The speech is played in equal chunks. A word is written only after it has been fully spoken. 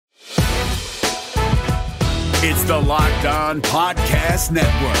It's the Locked On Podcast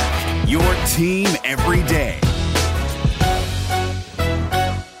Network, your team every day.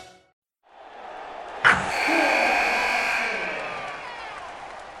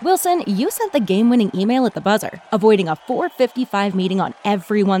 Wilson, you sent the game-winning email at the buzzer, avoiding a 4:55 meeting on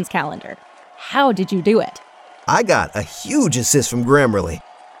everyone's calendar. How did you do it? I got a huge assist from Grammarly,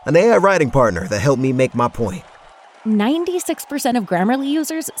 an AI writing partner that helped me make my point. 96% of Grammarly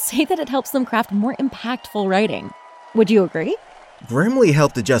users say that it helps them craft more impactful writing. Would you agree? Grammarly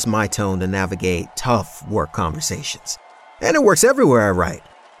helped adjust my tone to navigate tough work conversations. And it works everywhere I write,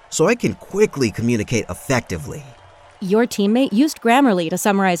 so I can quickly communicate effectively. Your teammate used Grammarly to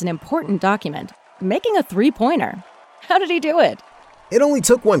summarize an important document, making a 3-pointer. How did he do it? It only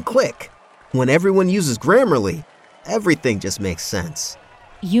took one click. When everyone uses Grammarly, everything just makes sense.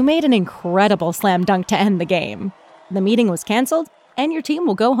 You made an incredible slam dunk to end the game. The meeting was canceled, and your team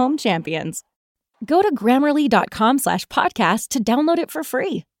will go home champions. Go to Grammarly.com/podcast to download it for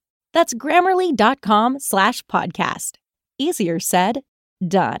free. That's Grammarly.com/podcast. Easier said,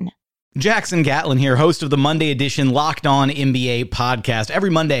 done. Jackson Gatlin here, host of the Monday edition Locked On NBA podcast. Every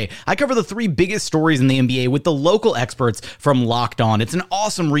Monday, I cover the 3 biggest stories in the NBA with the local experts from Locked On. It's an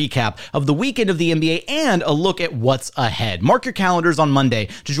awesome recap of the weekend of the NBA and a look at what's ahead. Mark your calendars on Monday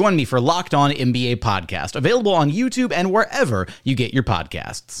to join me for Locked On NBA podcast, available on YouTube and wherever you get your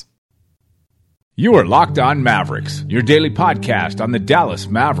podcasts. You are Locked On Mavericks, your daily podcast on the Dallas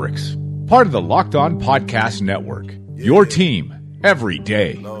Mavericks. Part of the Locked On Podcast Network, your team every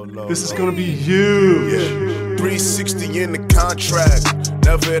day. This is gonna be huge. 360 in the contract,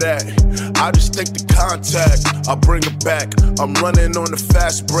 never that. I just take the contact, I bring it back. I'm running on the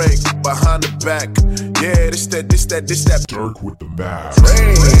fast break, behind the back. Yeah, this that. Dirk with the Mavs.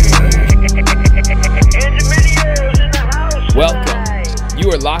 Welcome.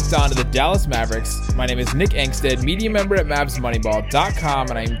 You are locked on to the Dallas Mavericks. My name is Nick Engstead, media member at MavsMoneyball.com,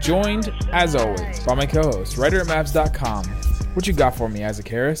 and I am joined, as always, by my co-host, writer at Mavs.com. What you got for me, Isaac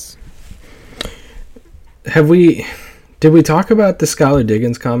Harris? Did we talk about the Skylar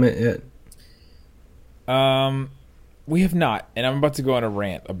Diggins comment yet? We have not, and I'm about to go on a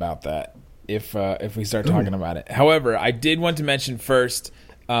rant about that if we start talking about it. However, I did want to mention first,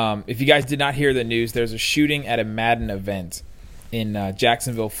 if you guys did not hear the news, there's a shooting at a Madden event in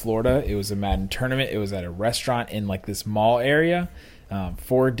Jacksonville, Florida. It was a Madden tournament. It was at a restaurant in like this mall area.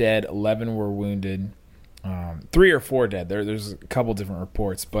 4 dead, 11 were wounded. 3 or 4 dead. There's a couple different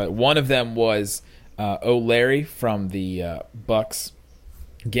reports, but one of them was O'Leary from the Bucks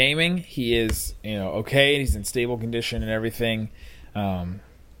Gaming. He is, okay, and he's in stable condition and everything.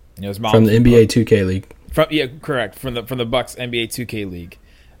 His mom from the NBA 2K League. Correct. From the Bucks NBA 2K League.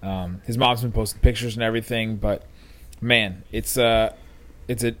 His mom's been posting pictures and everything, but man, it's an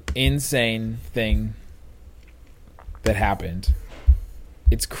insane thing that happened.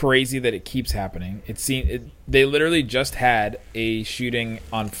 It's crazy that it keeps happening. They literally just had a shooting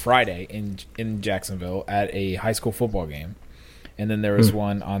on Friday in Jacksonville at a high school football game, and then there was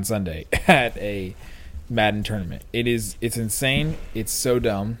one on Sunday at a Madden tournament. It's insane. It's so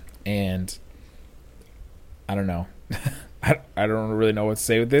dumb, and I don't know. I don't really know what to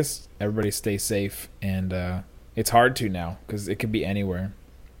say with this. Everybody stay safe, and it's hard to now because it could be anywhere.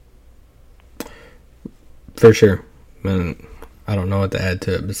 For sure, man. I don't know what to add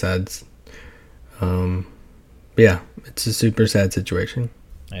to it besides, yeah, it's a super sad situation.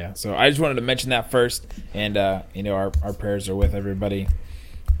 Yeah, so I just wanted to mention that first, and our prayers are with everybody.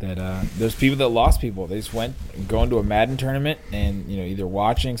 That there's people that lost people. They just went going to a Madden tournament and either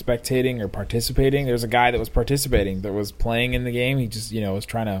watching, spectating, or participating. There's a guy that was participating, that was playing in the game. He just was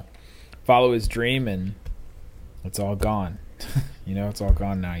trying to follow his dream, and it's all gone. It's all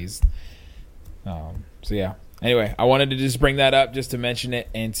gone now. He's so yeah. Anyway, I wanted to just bring that up just to mention it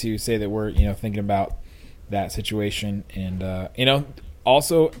and to say that we're, thinking about that situation. And,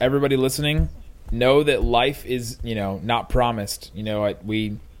 also everybody listening, know that life is, not promised. Isaac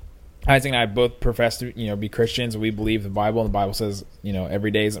and I both profess to, be Christians. We believe the Bible, and the Bible says, every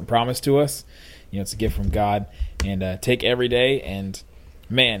day isn't promised to us. It's a gift from God, and take every day. And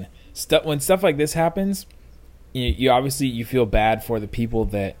man, when stuff like this happens, you obviously you feel bad for the people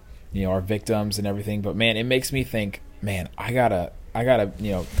that, are victims and everything, but man, it makes me think, man, I gotta,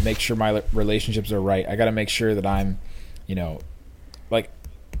 make sure my relationships are right. I gotta make sure that I'm, like,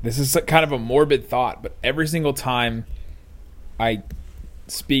 this is kind of a morbid thought, but every single time I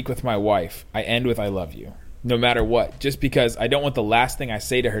speak with my wife, I end with "I love you," no matter what, just because I don't want the last thing I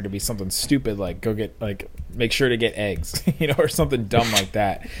say to her to be something stupid like make sure to get eggs, or something dumb like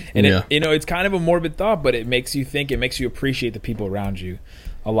that. And it's kind of a morbid thought, but it makes you think, it makes you appreciate the people around you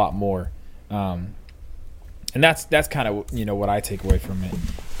a lot more. And that's kind of, what I take away from it.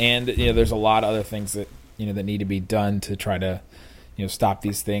 And, there's a lot of other things that, that need to be done to try to, stop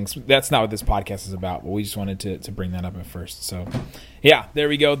these things. That's not what this podcast is about, but we just wanted to bring that up at first. So, yeah, there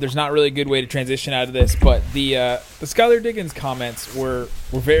we go. There's not really a good way to transition out of this, but the Skylar Diggins comments were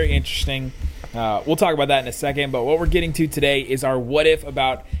very interesting. We'll talk about that in a second, but what we're getting to today is our what if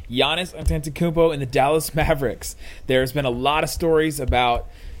about Giannis Antetokounmpo and the Dallas Mavericks. There's been a lot of stories about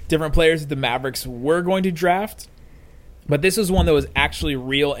different players that the Mavericks were going to draft, but this was one that was actually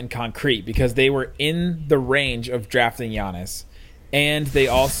real and concrete because they were in the range of drafting Giannis. And they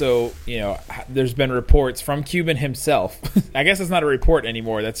also, there's been reports from Cuban himself. I guess it's not a report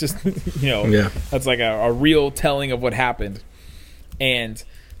anymore. That's just, that's like a real telling of what happened. And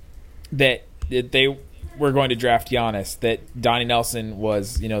that they were going to draft Giannis, that Donnie Nelson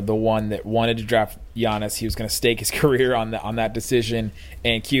was, the one that wanted to draft Giannis. He was going to stake his career on that decision.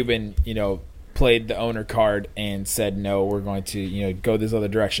 And Cuban, played the owner card and said, no, we're going to go this other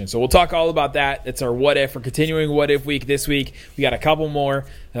direction. So we'll talk all about that. It's our what if. We're continuing what if week this week. We got a couple more.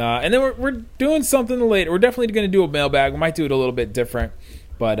 And then we're doing something later. We're definitely going to do a mailbag. We might do it a little bit different.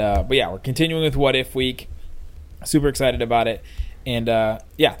 But yeah, we're continuing with what if week. Super excited about it. And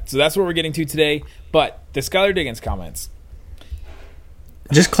so that's what we're getting to today. But the Skylar Diggins comments.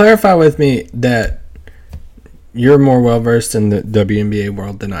 Just clarify with me that you're more well-versed in the WNBA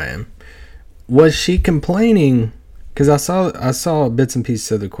world than I am. Was she complaining, because I saw bits and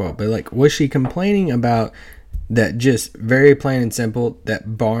pieces of the quote, but was she complaining about that, just very plain and simple,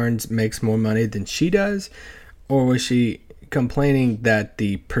 that Barnes makes more money than she does? Or was she complaining that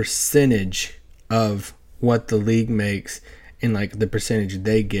the percentage of what the league makes and the percentage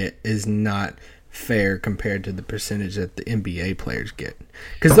they get is not fair compared to the percentage that the NBA players get?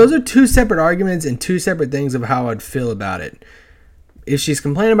 Because those are two separate arguments and two separate things of how I'd feel about it. If she's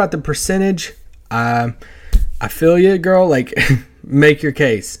complaining about the percentage, I feel you, girl. Make your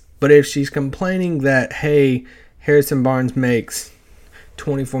case. But if she's complaining that, hey, Harrison Barnes makes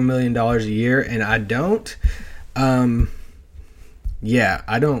 $24 million a year and I don't, I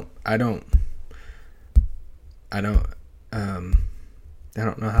don't know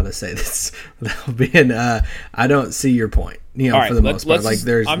how to say this without being. I don't see your point. Right, for the most part,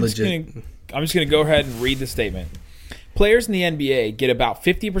 there's I'm legit. I'm just gonna go ahead and read the statement. Players in the NBA get about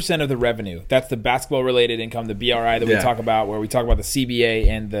 50% of the revenue. That's the basketball-related income, the BRI that we talk about, where we talk about the CBA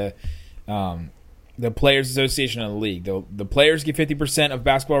and the Players Association of the league. The players get 50% of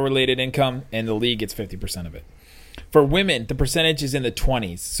basketball-related income, and the league gets 50% of it. For women, the percentage is in the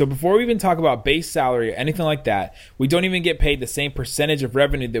 20s. So before we even talk about base salary or anything like that, we don't even get paid the same percentage of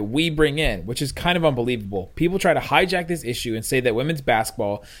revenue that we bring in, which is kind of unbelievable. People try to hijack this issue and say that women's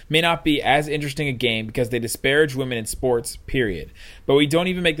basketball may not be as interesting a game because they disparage women in sports, period. But we don't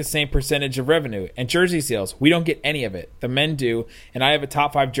even make the same percentage of revenue. And jersey sales, we don't get any of it. The men do, and I have a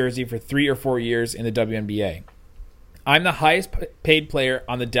top 5 jersey for 3 or 4 years in the WNBA. I'm the highest paid player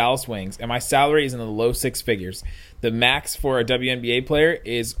on the Dallas Wings, and my salary is in the low 6 figures. The max for a WNBA player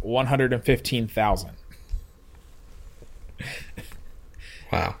is $115,000.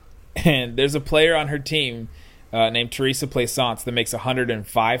 Wow. And there's a player on her team named Teresa Plaisance that makes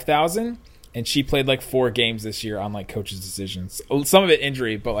 $105,000, and she played 4 games this year on coaches' decisions. Some of it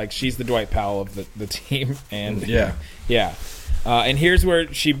injury, but she's the Dwight Powell of the team. And yeah. And here's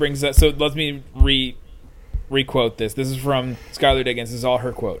where she brings up. So let me re-quote this. This is from Skylar Diggins. This is all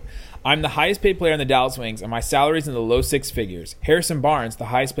her quote. I'm the highest paid player on the Dallas Wings, and my salary is in the low 6 figures. Harrison Barnes, the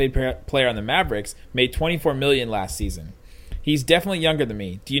highest paid player on the Mavericks, made $24 million last season. He's definitely younger than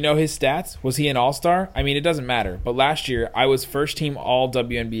me. Do you know his stats? Was he an all-star? I mean, it doesn't matter. But last year, I was first-team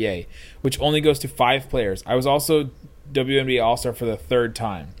All-WNBA, which only goes to 5 players. I was also WNBA All-Star for the 3rd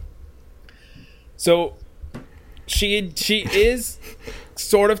time. So she is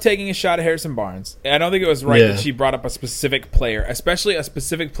sort of taking a shot at Harrison Barnes. I don't think it was right that she brought up a specific player, especially a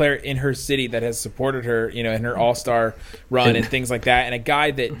specific player in her city that has supported her, in her all-star run and things like that. And a guy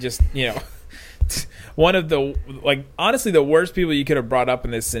that just, one of the, honestly, the worst people you could have brought up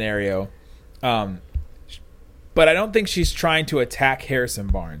in this scenario. But I don't think she's trying to attack Harrison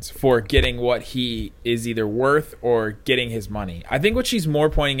Barnes for getting what he is either worth or getting his money. I think what she's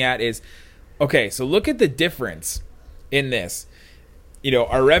more pointing at is, okay, so look at the difference in this.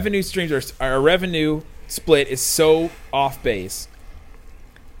 Our revenue streams, our revenue split is so off base.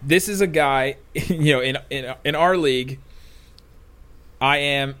 This is a guy, in our league, I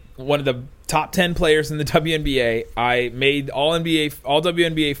am one of the top 10 players in the WNBA. I made all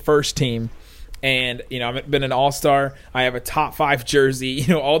WNBA first team, and I've been an all-star. I have a top 5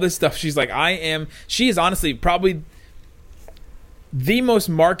 jersey, all this stuff. She's like, she is honestly probably the most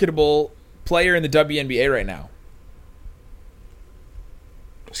marketable player in the WNBA right now.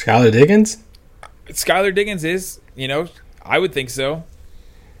 Skylar Diggins? Skylar Diggins is, I would think so.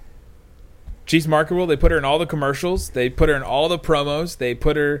 She's marketable. They put her in all the commercials. They put her in all the promos. They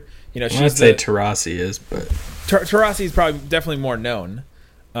put her, she's I'd say Taurasi is, but Taurasi is probably definitely more known.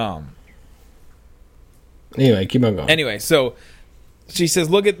 Anyway, keep on going. Anyway, so she says,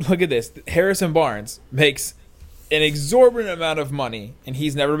 look at this. Harrison Barnes makes an exorbitant amount of money, and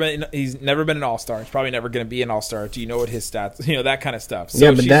he's never been an all-star. He's probably never going to be an all-sar. Do you know what his stats? That kind of stuff. So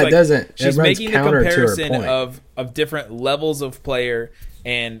yeah, but that doesn't. She's making the comparison to her point. of different levels of player,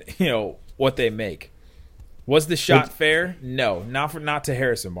 and what they make. Was the shot fair? No, not to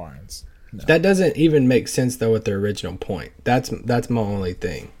Harrison Barnes. No. That doesn't even make sense though with their original point. That's my only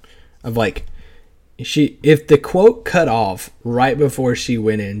thing. Of like, if the quote cut off right before she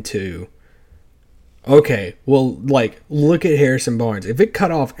went into, okay, well, like, look at Harrison Barnes. If it cut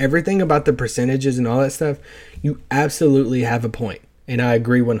off everything about the percentages and all that stuff, you absolutely have a point, and I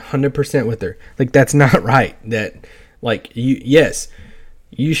agree 100% with her. Like, that's not right. That, like,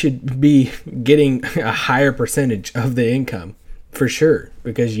 you should be getting a higher percentage of the income for sure,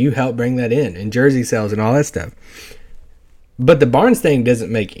 because you help bring that in and jersey sales and all that stuff. But the Barnes thing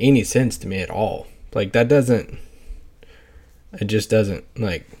doesn't make any sense to me at all. Like, it just doesn't,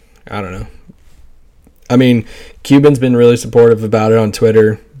 like, I don't know. I mean, Cuban's been really supportive about it on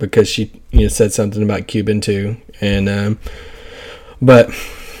Twitter because she, said something about Cuban too. And, but,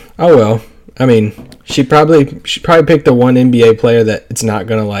 oh well. I mean, she probably picked the one NBA player that it's not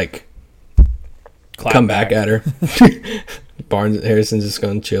going to, like, come back at her. Barnes Harrison's just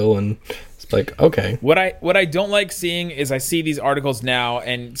going to chill, and it's like, okay. What I don't like seeing is I see these articles now,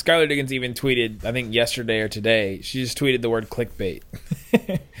 and Skylar Diggins even tweeted, I think yesterday or today, she just tweeted the word clickbait.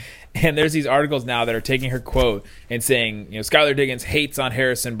 And there's these articles now that are taking her quote and saying, Skylar Diggins hates on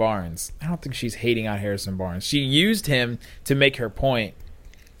Harrison Barnes. I don't think she's hating on Harrison Barnes. She used him to make her point.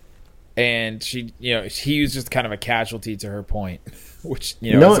 And he was just kind of a casualty to her point, which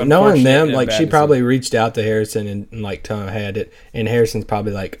knowing them, like, she probably reached out to Harrison and like told him I had it, and Harrison's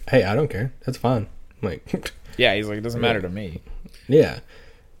probably like, "Hey, I don't care, that's fine." I'm like, yeah, he's like, it doesn't matter to me. Yeah,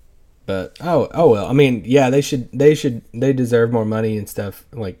 but oh well. I mean, yeah, they deserve more money and stuff,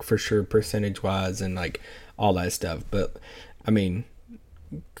 like, for sure, percentage wise and like all that stuff. But I mean,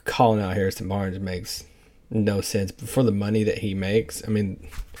 calling out Harrison Barnes makes no sense for the money that he makes. I mean,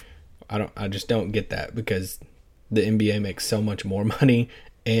 I just don't get that, because the NBA makes so much more money,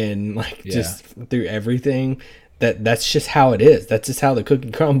 and like, just through everything, that's just how it is. That's just how the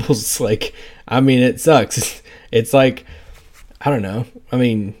cookie crumbles. Like, I mean, it sucks. It's like, I don't know. I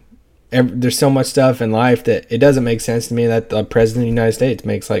mean, there's so much stuff in life that it doesn't make sense to me that the president of the United States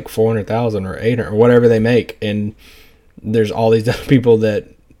makes like $400,000 or $800,000 or whatever they make, and there's all these other people that,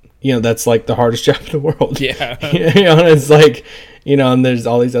 that's like the hardest job in the world. Yeah. And it's like, and there's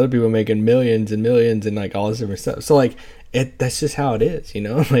all these other people making millions and millions and like all this different stuff. So like, that's just how it is,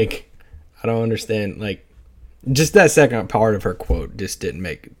 like, I don't understand, like, just that second part of her quote just didn't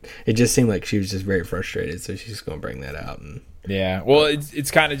make it. Just seemed like she was just very frustrated, so she's just gonna bring that out. And yeah, well, it's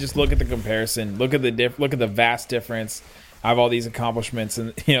kind of just look at the comparison, look at the vast difference. I have all these accomplishments,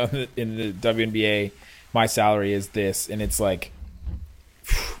 and in the WNBA, my salary is this, and it's like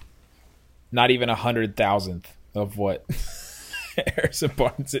not even 100,000th of what Harrison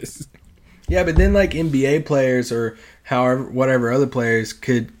Barnes is. Yeah, but then like NBA players or whatever other players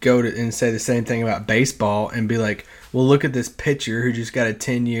could go and say the same thing about baseball and be like, well, look at this pitcher who just got a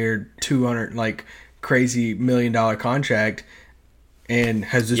 10-year, 200 like crazy $1 million contract, and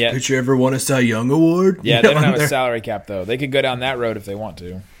has this pitcher ever won a Cy Young award? Yeah, they don't have a salary cap though. They could go down that road if they want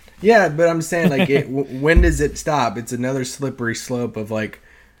to. Yeah, but I'm saying like, when does it stop? It's another slippery slope of like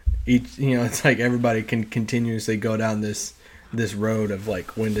each. It's like everybody can continuously go down this road of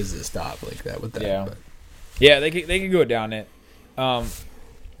like, when does it stop like that with that? Yeah, but. Yeah, they could go down it.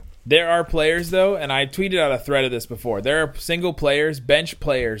 There are players though, and I tweeted out a thread of this before. There are single players, bench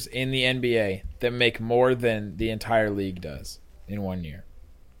players in the NBA that make more than the entire league does in 1 year.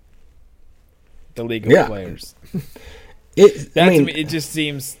 The league of players. To me, it just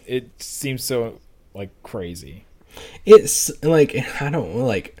seems so like crazy. It's like, I don't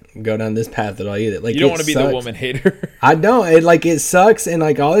like go down this path at all either. Like, you don't want to be the woman hater. I don't. It sucks and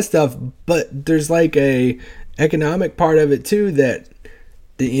like all this stuff, but there's like a economic part of it too, that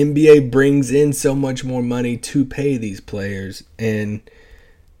the NBA brings in so much more money to pay these players, and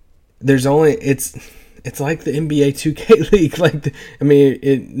there's only it's like the NBA 2K league. Like,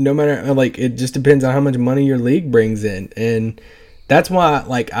 no matter, like, it just depends on how much money your league brings in, and that's why,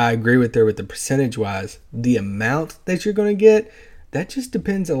 like, I agree with her with the percentage wise. The amount that you're going to get, that just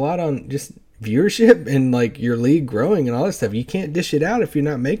depends a lot on just viewership and like your league growing and all that stuff. You can't dish it out if you're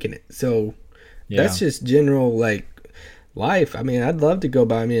not making it. So that's just general like life. I mean, I'd love to go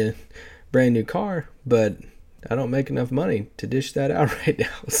buy me a brand new car, but I don't make enough money to dish that out right now.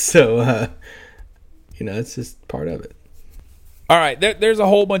 So, it's just part of it. All right, there's a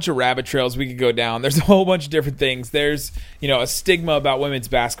whole bunch of rabbit trails we could go down. There's a whole bunch of different things. There's, a stigma about women's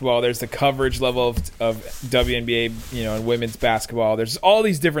basketball. There's the coverage level of WNBA, and women's basketball. There's all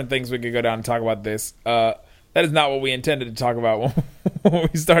these different things we could go down and talk about this. That is not what we intended to talk about when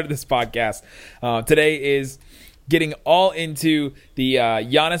we started this podcast. Today is getting all into the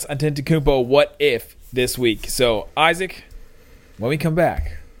Giannis Antetokounmpo what if this week. So, Isaac, when we come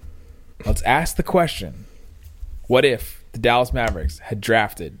back, let's ask the question, what if the Dallas Mavericks had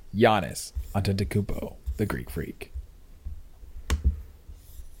drafted Giannis Antetokounmpo, the Greek Freak?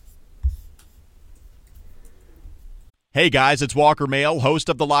 Hey guys, it's Walker Mail, host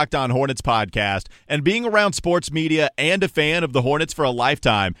of the Locked On Hornets podcast, and being around sports media and a fan of the Hornets for a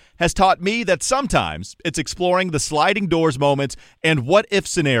lifetime has taught me that sometimes it's exploring the sliding doors moments and what-if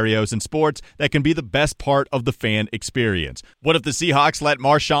scenarios in sports that can be the best part of the fan experience. What if the Seahawks let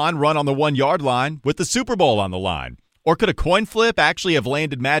Marshawn run on the 1-yard line with the Super Bowl on the line? Or could a coin flip actually have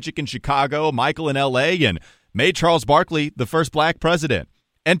landed Magic in Chicago, Michael in L.A., and made Charles Barkley the first black president?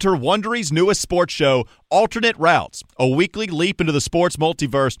 Enter Wondery's newest sports show, Alternate Routes, a weekly leap into the sports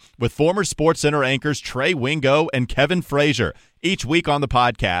multiverse with former SportsCenter anchors Trey Wingo and Kevin Frazier. Each week on the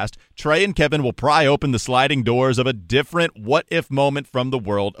podcast, Trey and Kevin will pry open the sliding doors of a different what-if moment from the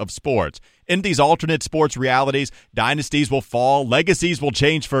world of sports. In these alternate sports realities, dynasties will fall, legacies will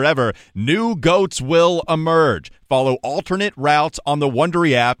change forever, new GOATs will emerge. Follow Alternate Routes on the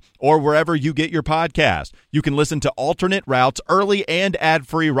Wondery app or wherever you get your podcast. You can listen to Alternate Routes early and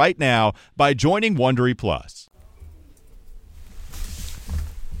ad-free right now by joining Wondery Plus.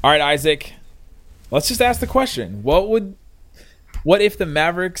 All right, Isaac, let's just ask the question. What if the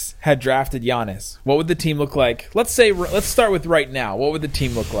Mavericks had drafted Giannis? What would the team look like? Let's start with right now. What would the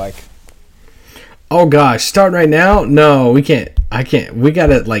team look like? Oh gosh, start right now? No, we can't. I can't. We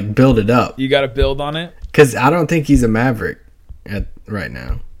gotta build it up. You gotta build on it? Because I don't think he's a Maverick right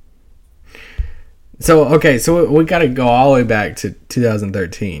now. So we gotta go all the way back to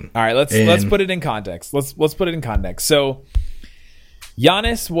 2013. All right, let's put it in context. Let's put it in context. So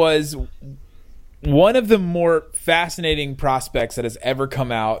Giannis was one of the more fascinating prospects that has ever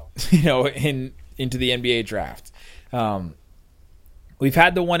come out, into the NBA draft. We've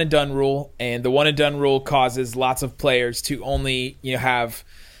had the one and done rule, and the one and done rule causes lots of players to only have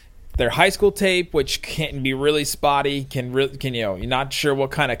their high school tape, which can be really spotty. You're not sure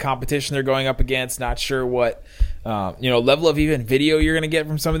what kind of competition they're going up against, not sure what level of even video you're going to get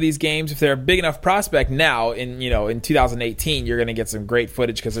from some of these games. If they're a big enough prospect now in 2018, you're going to get some great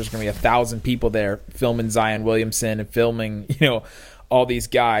footage because there's going to be 1,000 people there filming Zion Williamson and filming all these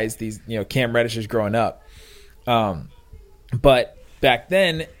guys, these Cam Reddishers growing up. But back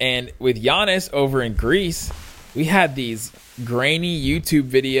then, and with Giannis over in Greece, we had these grainy YouTube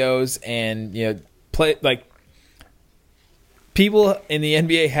videos, and people in the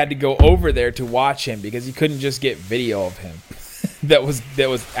NBA had to go over there to watch him because you couldn't just get video of him that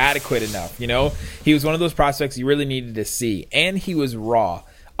was adequate enough. He was one of those prospects you really needed to see, and he was raw.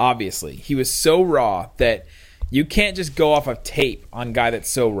 Obviously, he was so raw that you can't just go off of tape on a guy that's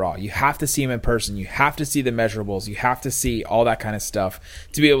so raw. You have to see him in person. You have to see the measurables. You have to see all that kind of stuff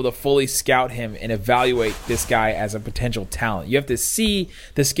to be eye fully scout him and evaluate this guy as a potential talent. You have to see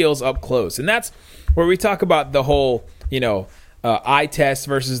the skills up close. And that's where we talk about the whole, eye test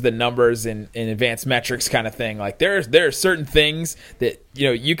versus the numbers and advanced metrics kind of thing. Like there are certain things that,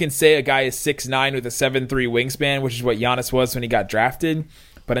 you can say a guy is 6'9" with a 7'3" wingspan, which is what Giannis was when he got drafted.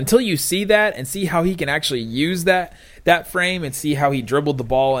 But until you see that and see how he can actually use that frame and see how he dribbled the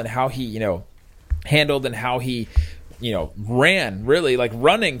ball and how he, handled and how he, ran, really,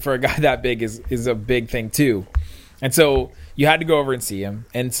 running for a guy that big is a big thing too. And so you had to go over and see him.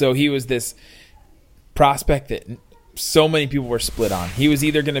 And so he was this prospect that so many people were split on. He was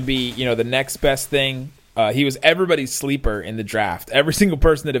either going to be, the next best thing. He was everybody's sleeper in the draft. Every single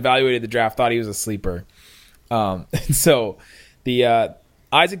person that evaluated the draft thought he was a sleeper. And so the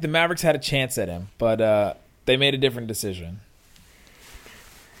Isaac, the Mavericks had a chance at him, but they made a different decision.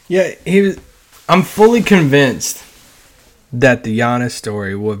 Yeah, I'm fully convinced that the Giannis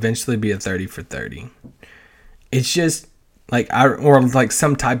story will eventually be a 30 for 30. It's just or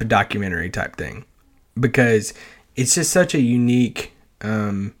some type of documentary type thing, because it's just such a unique.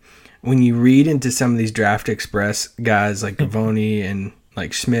 When you read into some of these Draft Express guys like Gavoni and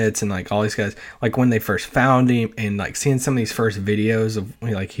like Schmitz and like all these guys, like when they first found him and like seeing some of these first videos of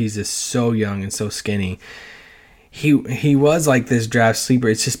like he's just so young and so skinny. He was like this draft sleeper.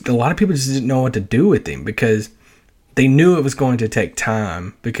 It's just a lot of people just didn't know what to do with him because they knew it was going to take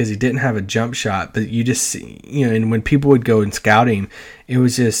time because he didn't have a jump shot. But you just see, and when people would go and scout him, it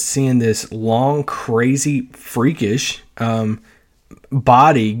was just seeing this long, crazy, freakish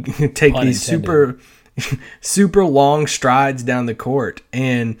body take these super long strides down the court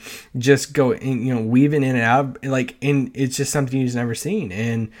and just go, weaving in and out, and it's just something you've never seen.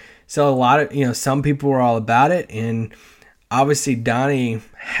 And so a lot of, some people were all about it, and obviously Donnie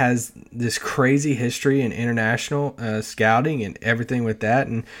has this crazy history in international scouting and everything with that,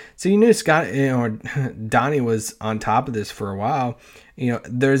 and so you knew Donnie was on top of this for a while.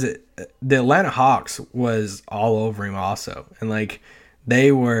 The Atlanta Hawks was all over him also, and like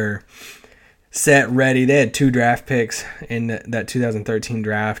they were set ready. They had 2 draft picks in that 2013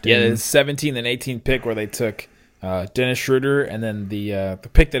 draft. Yeah, the 17th and 18th pick where they took Dennis Schroeder, and then the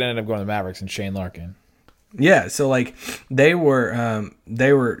pick that ended up going to the Mavericks and Shane Larkin. Yeah, so like they were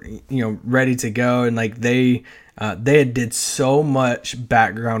ready to go, and like they had did so much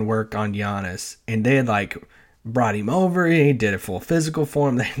background work on Giannis, and they had like brought him over. He did a full physical for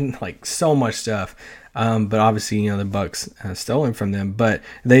him. They had like so much stuff, but obviously the Bucks stole him from them, but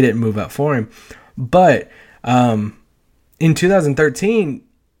they didn't move up for him. But in 2013.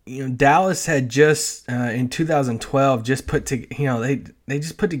 Dallas had just in 2012 just put to they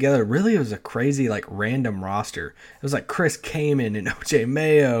just put together, really it was a crazy like random roster. It was like Chris Kaman and OJ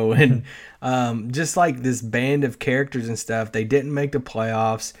Mayo and just like this band of characters and stuff. They didn't make the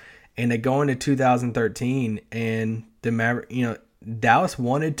playoffs, and they go into 2013, and the Maverick, Dallas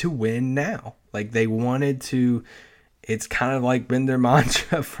wanted to win now. Like they wanted to. It's kind of like been their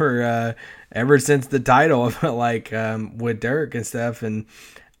mantra for ever since the title of like with Dirk and stuff, and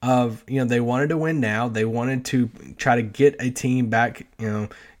they wanted to win now. They wanted to try to get a team back,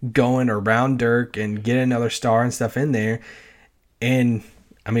 going around Dirk and get another star and stuff in there. And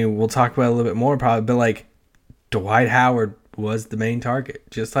I mean, we'll talk about it a little bit more probably, but like Dwight Howard was the main target,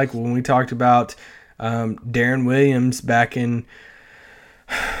 just like when we talked about Darren Williams back in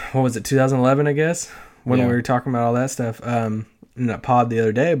 2011, I guess, when we were talking about all that stuff in that pod the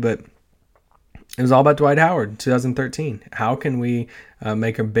other day. But it was all about Dwight Howard, 2013. How can we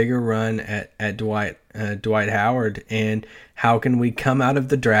make a bigger run at Dwight Howard, and how can we come out of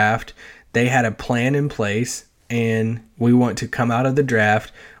the draft? They had a plan in place, and we want to come out of the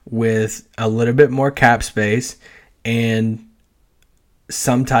draft with a little bit more cap space and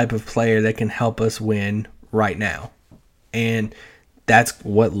some type of player that can help us win right now. And that's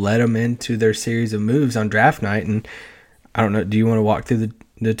what led them into their series of moves on draft night. And I don't know, do you want to walk through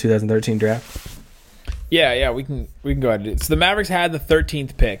the 2013 draft? Yeah, we can go ahead and do it. So the Mavericks had the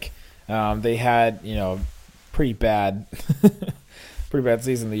 13th pick. They had, pretty bad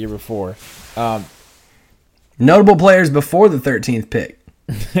season the year before. Notable players before the 13th pick.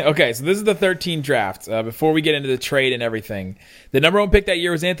 Okay, so this is the 13th draft. Before we get into the trade and everything, the number 1 pick that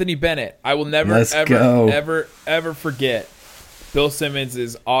year was Anthony Bennett. I will never, ever forget Bill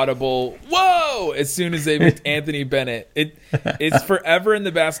Simmons' audible "whoa" as soon as they picked Anthony Bennett. It's forever in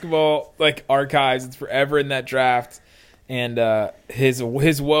the basketball archives. It's forever in that draft, and his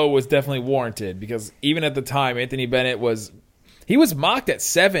whoa was definitely warranted, because even at the time, Anthony Bennett was mocked at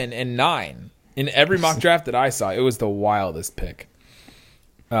 7 and 9 in every mock draft that I saw. It was the wildest pick.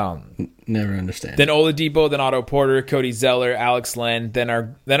 Never understand. Then Oladipo, then Otto Porter, Cody Zeller, Alex Len, then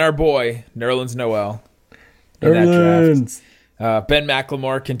our boy Nerlens Noel in that draft. Ben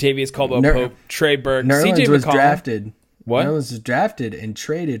McLemore, Kentavious Caldwell-Pope, Trey Burke, CJ was McCollum. Drafted. What? Nerlens was drafted and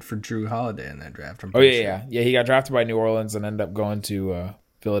traded for Drew Holiday in that draft. Yeah. He got drafted by New Orleans and ended up going to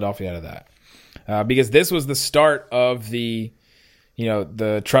Philadelphia out of that, because this was the start of the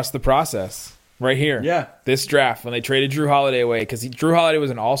trust the process right here. Yeah, this draft when they traded Drew Holiday away, because Drew Holiday was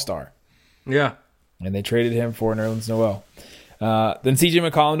an all-star. Yeah, and they traded him for Nerlens Noel. Then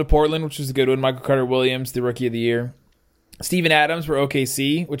CJ McCollum to Portland, which was a good one. Michael Carter-Williams, the Rookie of the Year. Steven Adams for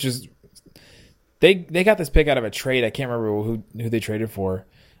OKC, which is they got this pick out of a trade. I can't remember who they traded for.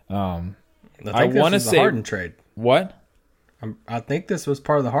 I want to say the Harden trade. What? I think this was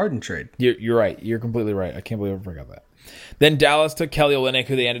part of the Harden trade. You're right. You're completely right. I can't believe I forgot that. Then Dallas took Kelly Olynyk,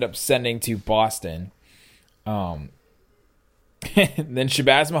 who they ended up sending to Boston. Then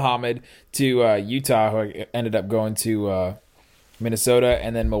Shabazz Muhammad to Utah, who ended up going to Minnesota,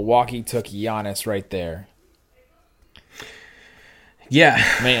 and then Milwaukee took Giannis right there. Yeah,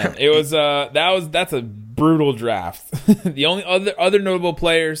 man, it was that's a brutal draft. The only other notable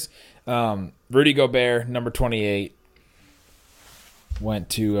players, Rudy Gobert, number 28.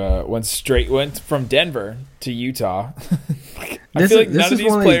 went from Denver to Utah. I feel like none of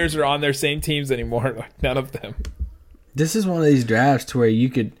these players are on their same teams anymore. Like, none of them. This is one of these drafts where you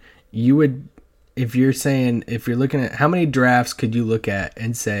would, if you're looking at how many drafts could you look at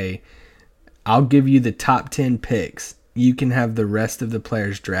and say, I'll give you the top 10 picks. You can have the rest of the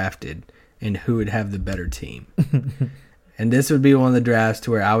players drafted and who would have the better team. And this would be one of the drafts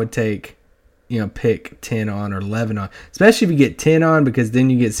to where I would take, pick 10 on or 11 on, especially if you get 10 on, because then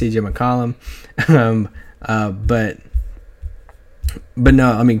you get CJ McCollum. But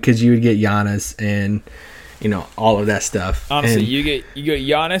no, I mean, because you would get Giannis and, all of that stuff. Honestly, you get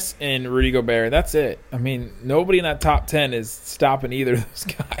Giannis and Rudy Gobert. That's it. I mean, nobody in that top 10 is stopping either of those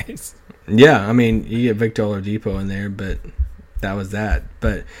guys. Yeah, I mean, you get Victor Oladipo in there, but that was that.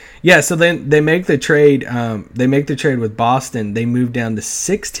 But yeah, so then they make the trade. They make the trade with Boston. They move down to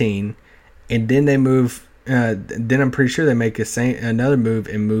 16, and then they move. Then I'm pretty sure they make another move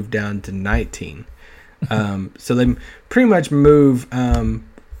and move down to 19. So they pretty much move.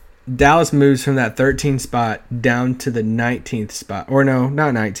 Dallas moves from that 13th spot down to the 19th spot. Or no,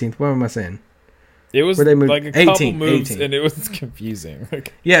 not 19th. What am I saying? It was they moved, like a couple 18, moves, 18. and it was confusing.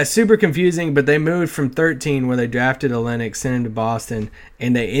 Yeah, super confusing, but they moved from 13, where they drafted Olenek, sent him to Boston,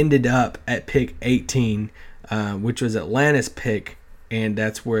 and they ended up at pick 18, which was Atlanta's pick, and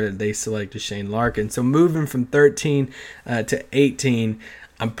that's where they selected Shane Larkin. So moving from 13 to 18,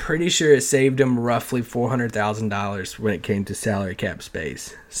 I'm pretty sure it saved them roughly $400,000 when it came to salary cap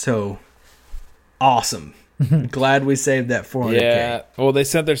space. So, awesome. Glad we saved that $400K. Yeah, well, they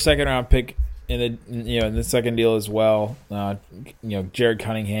sent their second-round pick in the second deal as well. Jared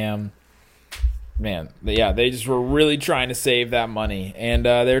Cunningham. Man, they just were really trying to save that money, and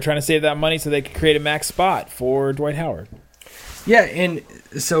they were trying to save that money so they could create a max spot for Dwight Howard. Yeah, and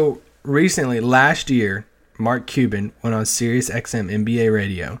so recently, last year, Mark Cuban went on Sirius XM NBA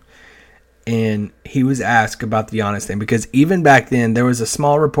radio, and he was asked about the Giannis thing, because even back then, there was a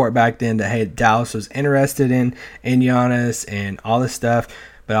small report back then that, hey, Dallas was interested in Giannis and all this stuff,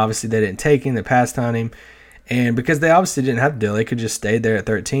 but obviously they didn't take him, they passed on him, and because they obviously didn't have to deal, they could just stayed there at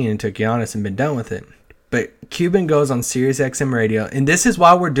 13 and took Giannis and been done with it. But Cuban goes on Sirius XM radio, and this is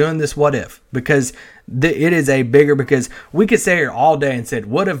why we're doing this what if, because it is a bigger, because we could stay here all day and said,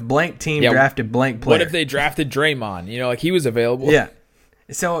 what if blank team drafted blank player? What if they drafted Draymond? Like he was available. Yeah.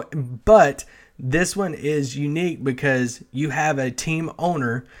 So, but this one is unique because you have a team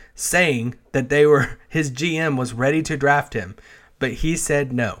owner saying that his GM was ready to draft him, but he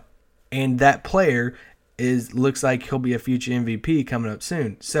said no. And that player looks like he'll be a future MVP coming up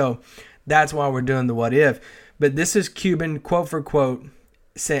soon. So that's why we're doing the what if. But this is Cuban, quote for quote,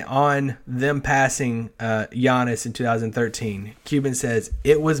 say on them passing Giannis in 2013. Cuban says,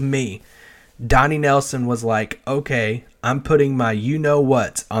 "It was me. Donnie Nelson was like, okay, I'm putting my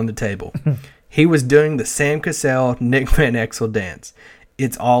you-know-whats on the table." He was doing the Sam Cassell, Nick Van Exel dance.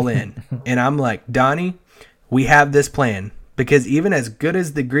 It's all in. And I'm like, Donnie, we have this plan. Because even as good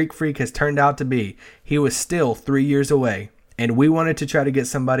as the Greek Freak has turned out to be, he was still 3 years away. And we wanted to try to get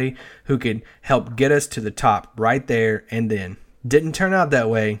somebody who could help get us to the top right there and then. Didn't turn out that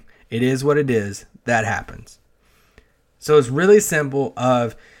way. It is what it is. That happens. So it's really simple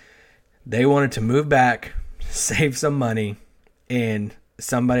of they wanted to move back, save some money, and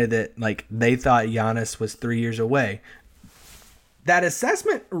somebody that they thought Giannis was 3 years away. That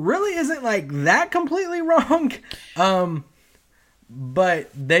assessment really isn't that completely wrong. But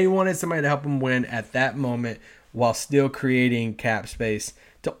they wanted somebody to help them win at that moment while still creating cap space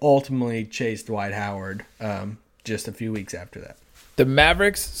to ultimately chase Dwight Howard just a few weeks after that. The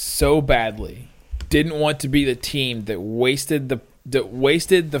Mavericks so badly didn't want to be the team that wasted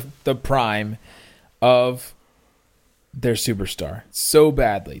the prime of their superstar so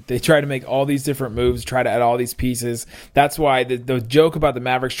badly. They tried to make all these different moves, try to add all these pieces. That's why the joke about the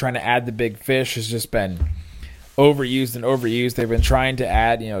Mavericks trying to add the big fish has just been overused. They've been trying to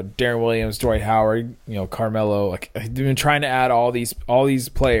add, Darren Williams, Dwight Howard, Carmelo. They've been trying to add all these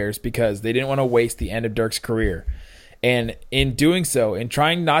players because they didn't want to waste the end of Dirk's career. And in doing so, in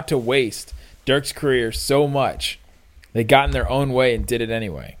trying not to waste Dirk's career so much, they got in their own way and did it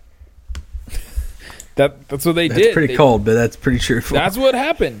anyway. That's what they did. That's pretty cold, but that's pretty truthful. That's what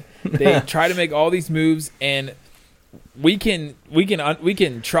happened. They try to make all these moves, and we can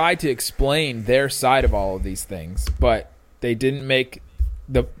try to explain their side of all of these things, but they didn't make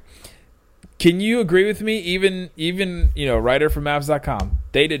the. Can you agree with me? Even writer from Mavs.com,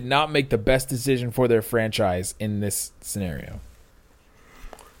 they did not make the best decision for their franchise in this scenario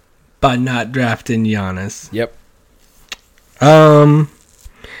by not drafting Giannis. Yep.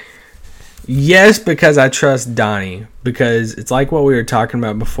 Yes, because I trust Donnie. Because it's like what we were talking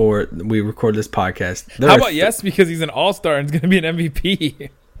about before we record this podcast. How about yes, because he's an all-star and is going to be an MVP?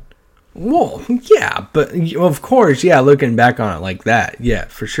 Well, yeah, but of course, yeah, looking back on it like that, yeah,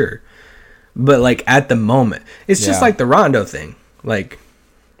 for sure. But like at the moment, it's just like the Rondo thing. Like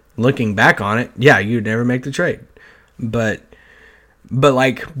looking back on it, yeah, you'd never make the trade. But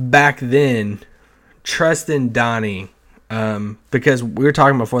like back then, trusting Donnie, because we were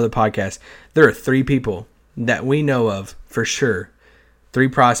talking before the podcast, there are 3 people that we know of for sure, 3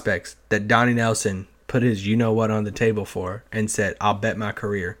 prospects that Donnie Nelson put his you-know-what on the table for and said, I'll bet my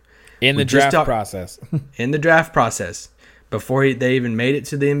career. In the draft process. In the draft process, before they even made it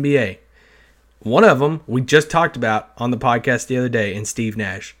to the NBA. One of them we just talked about on the podcast the other day in Steve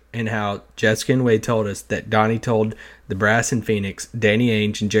Nash, and how Jessica and Wade told us that Donnie told the brass in Phoenix, Danny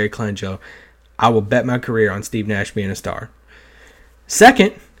Ainge and Jerry Colangelo, I will bet my career on Steve Nash being a star.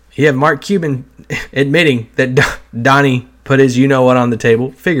 Second, you have Mark Cuban admitting that Donnie put his you-know-what on the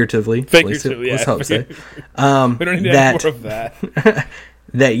table, figuratively. Let's hope so. We don't need any more of that.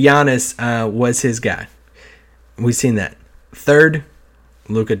 That Giannis was his guy. We've seen that. Third,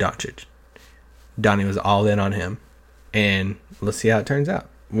 Luka Doncic. Donnie was all in on him. And let's see how it turns out.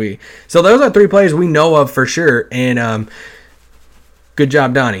 So those are 3 players we know of for sure. And good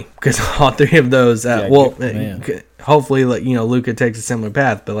job, Donnie. Because all 3 of those, hopefully, Luka takes a similar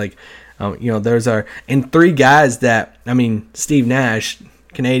path. But, those are... And 3 guys that, Steve Nash,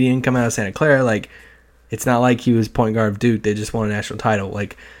 Canadian, coming out of Santa Clara, it's not like he was point guard of Duke. They just won a national title.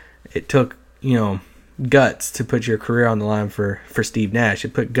 It took, guts to put your career on the line for Steve Nash.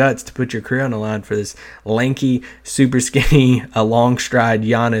 It put guts to put your career on the line for this lanky, super skinny, a long stride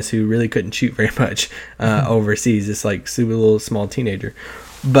Giannis who really couldn't shoot very much overseas. This super little small teenager.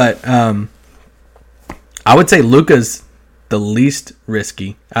 But I would say Luka's the least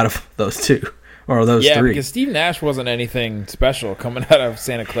risky out of those 2 or those 3. Yeah, because Steve Nash wasn't anything special coming out of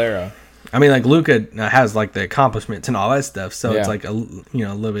Santa Clara. Luka has the accomplishments and all that stuff, so it's a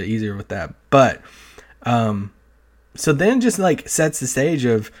little bit easier with that. But so then just sets the stage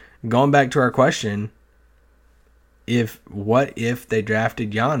of going back to our question: what if they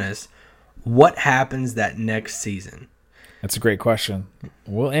drafted Giannis? What happens that next season? That's a great question.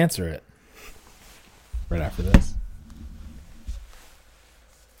 We'll answer it right after this.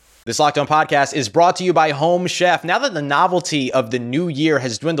 This Locked On podcast is brought to you by Home Chef. Now that the novelty of the new year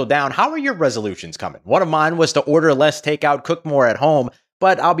has dwindled down, how are your resolutions coming? One of mine was to order less takeout, cook more at home,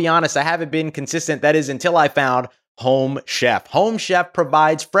 but I'll be honest, I haven't been consistent. That is until I found Home Chef. Home Chef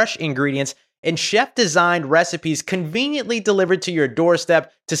provides fresh ingredients and chef-designed recipes conveniently delivered to your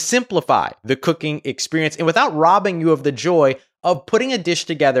doorstep to simplify the cooking experience and without robbing you of the joy of putting a dish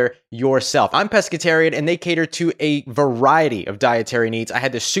together yourself. I'm pescatarian, and they cater to a variety of dietary needs. I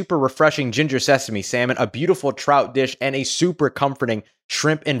had this super refreshing ginger sesame salmon, a beautiful trout dish, and a super comforting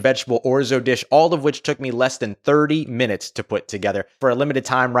shrimp and vegetable orzo dish, all of which took me less than 30 minutes to put together. For a limited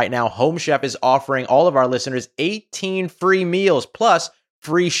time right now, Home Chef is offering all of our listeners 18 free meals, plus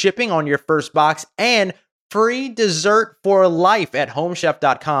free shipping on your first box, and free dessert for life at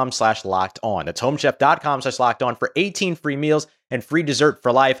homechef.com/lockedon. That's homechef.com/lockedon for 18 free meals and free dessert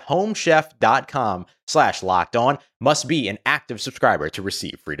for life. Homechef.com/lockedon. Must be an active subscriber to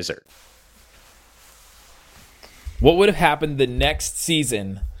receive free dessert. What would have happened the next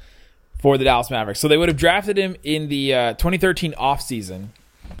season for the Dallas Mavericks? So they would have drafted him in the 2013 offseason.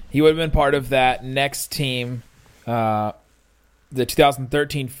 He would have been part of that next team, the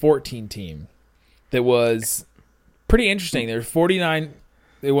 2013-14 team. That was pretty interesting.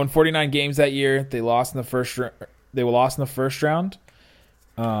 They won 49 games that year. They lost in the first round. They were lost in the first round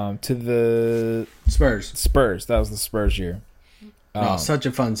to the Spurs. That was the Spurs year. Such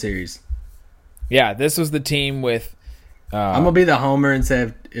a fun series. Yeah, this was the team with. I'm gonna be the homer and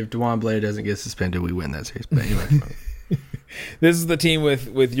say if DeJuan Blair doesn't get suspended, we win that series. But anyway. This is the team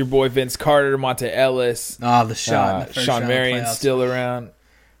with your boy Vince Carter, Monte Ellis. The shot. Sean Marion still around.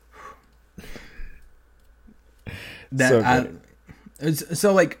 That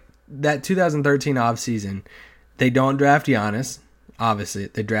 2013 offseason, they don't draft Giannis. Obviously,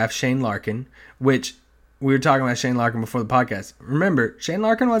 they draft Shane Larkin, which we were talking about Shane Larkin before the podcast. Remember, Shane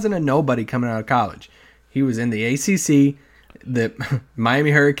Larkin wasn't a nobody coming out of college. He was in the ACC. The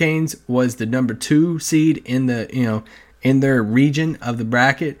Miami Hurricanes was the number 2 seed in their region of the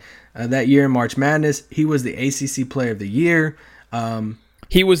bracket that year in March Madness. He was the ACC Player of the Year.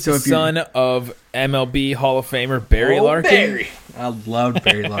 He was the son of MLB Hall of Famer Barry Larkin. Barry. I loved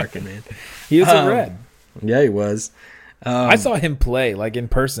Barry Larkin, man. He was a Red. Yeah, he was. I saw him play in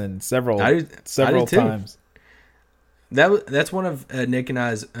person several times. That's one of Nick and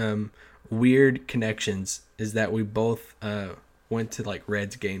I's weird connections is that we both went to like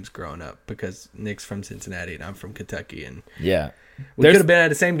Reds games growing up because Nick's from Cincinnati and I'm from Kentucky, and Yeah. we could have been at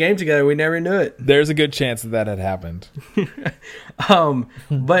the same game together. We never knew it. There's a good chance that had happened.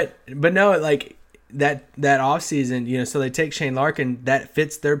 But no, like that off season, so they take Shane Larkin. That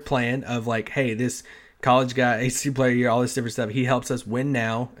fits their plan of like, hey, this college guy, AC player year, all this different stuff. He helps us win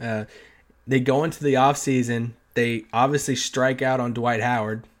now. They go into the off season. They obviously strike out on Dwight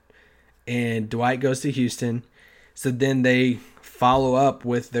Howard, and Dwight goes to Houston. So then they follow up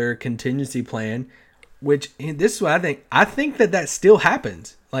with their contingency plan, which this is what I think. I think that still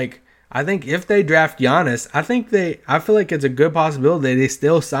happens. Like, I think if they draft Giannis, I feel like it's a good possibility they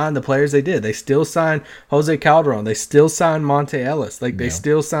still sign the players they did. They still sign Jose Calderon. They still sign Monte Ellis. Like, they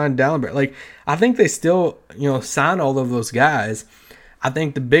still sign Dallenberg. Like, I think they still, sign all of those guys. I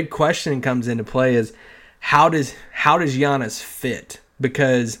think the big question comes into play is how does Giannis fit?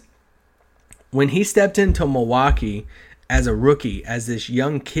 Because when he stepped into Milwaukee as a rookie, as this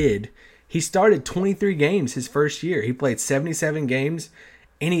young kid, he started 23 games his first year. He played 77 games,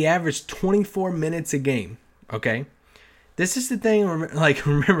 and he averaged 24 minutes a game, okay? This is the thing,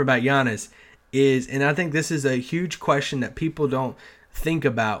 remember about Giannis is, and I think this is a huge question that people don't think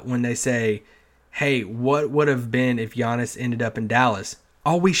about when they say, hey, what would have been if Giannis ended up in Dallas?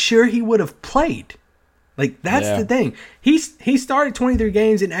 Are we sure he would have played? Like, that's the thing. He started 23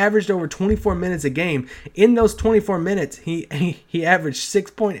 games and averaged over 24 minutes a game. In those 24 minutes, he averaged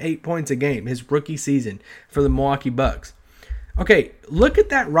 6.8 points a game his rookie season for the Milwaukee Bucks. Okay, look at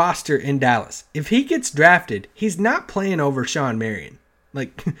that roster in Dallas. If he gets drafted, he's not playing over Sean Marion.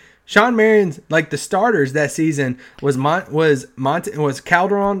 Like, Sean Marion's, like, the starters that season was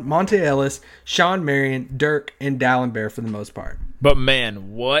Calderon, Monte Ellis, Sean Marion, Dirk, and Dallenberg for the most part. But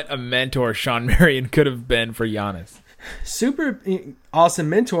man, what a mentor Sean Marion could have been for Giannis. Super awesome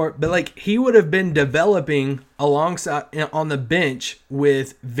mentor, but like he would have been developing alongside on the bench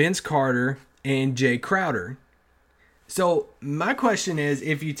with Vince Carter and Jay Crowder. So my question is,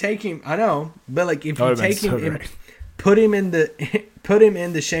 if you take him, I know, but like if you take him and put him in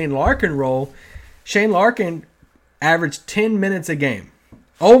the Shane Larkin role, Shane Larkin averaged 10 minutes a game.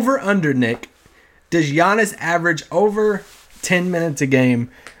 Over under, Nick, does Giannis average over 10 minutes a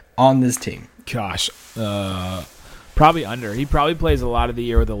game on this team? Gosh, probably under. He probably plays a lot of the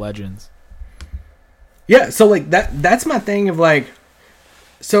year with the legends. Yeah, so like that's my thing of like,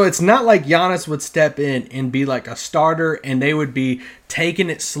 so it's not like Giannis would step in and be like a starter and they would be taking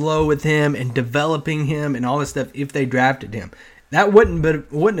it slow with him and developing him and all this stuff if they drafted him. That wouldn't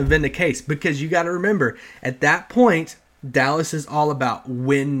have been the case, because you got to remember, at that point, Dallas is all about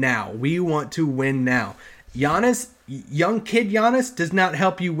win now. We want to win now. Giannis, young kid Giannis, does not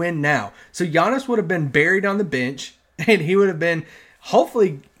help you win now. So Giannis would have been buried on the bench, and he would have been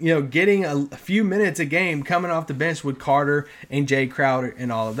hopefully, getting a few minutes a game coming off the bench with Carter and Jay Crowder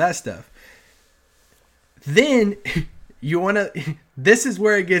and all of that stuff. Then this is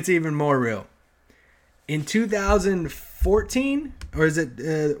where it gets even more real. In 2014, or is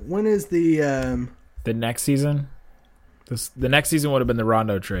it, when is the next season? The next season would have been the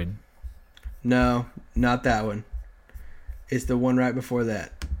Rondo trade. No, not that one. It's the one right before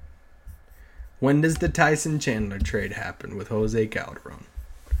that. When does the Tyson Chandler trade happen with Jose Calderon?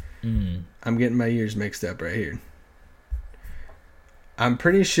 I'm getting my years mixed up right here. I'm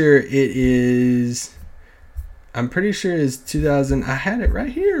pretty sure it's 2000. I had it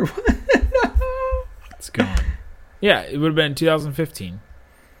right here. It's gone. Yeah, it would have been 2015.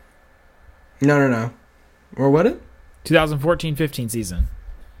 No. Or what? 2014-15 season.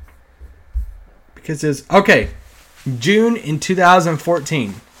 Because it's okay. June in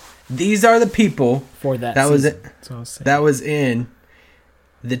 2014. These are the people for that was in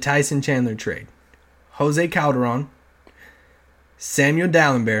the Tyson Chandler trade. Jose Calderon, Samuel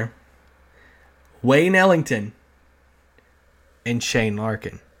Dallenberg, Wayne Ellington, and Shane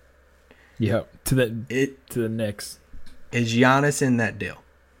Larkin. Yep. To the Knicks. Is Giannis in that deal?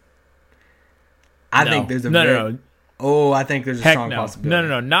 I think there's no. Oh, I think there's a strong possibility.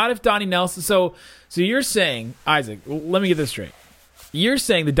 No. Not if Donnie Nelson. So you're saying, Isaac, let me get this straight. You're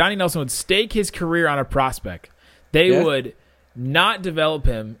saying that Donnie Nelson would stake his career on a prospect. They would not develop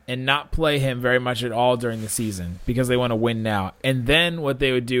him and not play him very much at all during the season because they want to win now. And then what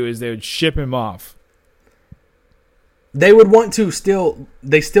they would do is they would ship him off. They would want to still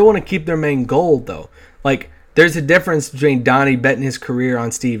want to keep their main goal, though. Like, there's a difference between Donnie betting his career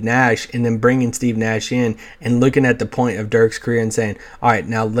on Steve Nash and then bringing Steve Nash in and looking at the point of Dirk's career and saying, all right,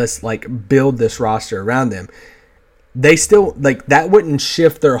 now let's like build this roster around them. they still like that wouldn't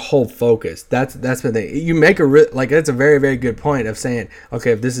shift their whole focus. That's what they. You make that's a very, very good point of saying,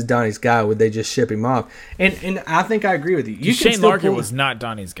 okay, if this is Donnie's guy, would they just ship him off? And I think I agree with you. Shane Larkin was not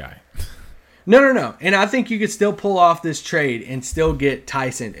Donnie's guy. No. And I think you could still pull off this trade and still get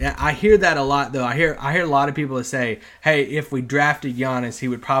Tyson. I hear that a lot, though. I hear a lot of people that say, hey, if we drafted Giannis, he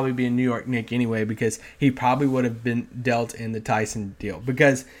would probably be a New York Knick anyway because he probably would have been dealt in the Tyson deal.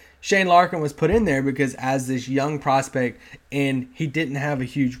 Because Shane Larkin was put in there because as this young prospect, and he didn't have a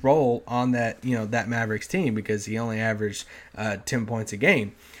huge role on that Mavericks team because he only averaged 10 points a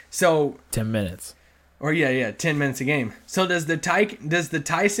game. So 10 minutes. Or 10 minutes a game. So does the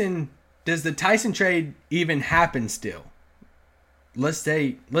Tyson trade even happen still? Let's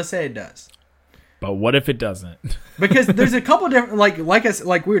say it does. But what if it doesn't? Because there's a couple different like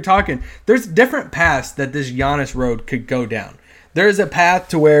we were talking, there's different paths that this Giannis road could go down. There is a path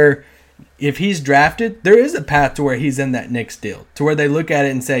to where if he's drafted, there is a path to where he's in that Knicks deal. To where they look at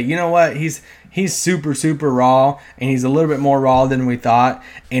it and say, you know what, he's super, super raw, and he's a little bit more raw than we thought.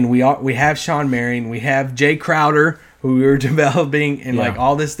 And we have Sean Marion, we have Jay Crowder, who we were developing, and like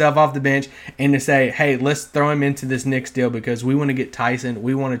all this stuff off the bench, and to say, hey, let's throw him into this Knicks deal because we want to get Tyson.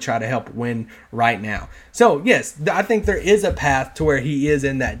 We want to try to help win right now. So, yes, I think there is a path to where he is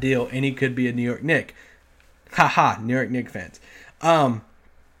in that deal, and he could be a New York Knick. Haha, New York Knicks fans.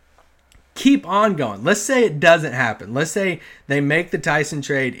 Keep on going. Let's say it doesn't happen. Let's say they make the Tyson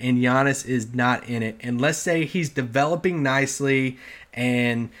trade and Giannis is not in it. And let's say he's developing nicely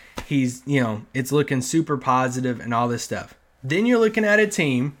and he's, it's looking super positive and all this stuff. Then you're looking at a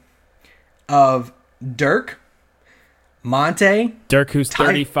team of Dirk, Monte. Dirk, who's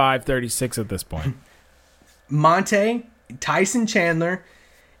 35, 36 at this point. Monte, Tyson Chandler,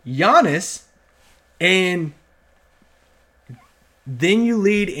 Giannis, and then you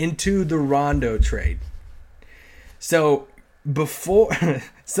lead into the Rondo trade. So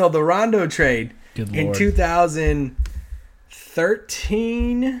the Rondo trade in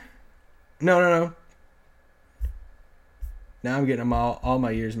 2013. No. Now I'm getting them all my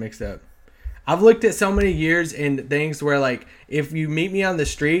years mixed up. I've looked at so many years and things where, like, if you meet me on the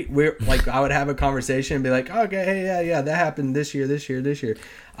street, I would have a conversation and be like, okay, hey, yeah, that happened this year. It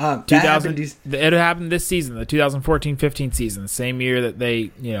happened this season, the 2014-15 season, the same year that they,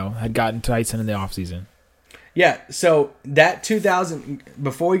 had gotten Tyson in the offseason. Yeah, so that 2000,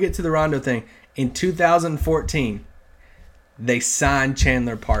 before we get to the Rondo thing, in 2014, they signed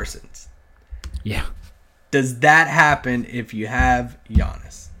Chandler Parsons. Yeah. Does that happen if you have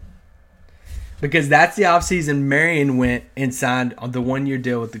Giannis? Because that's the offseason Marion went and signed on the one-year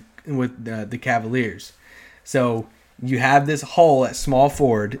deal with the Cavaliers. So you have this hole at small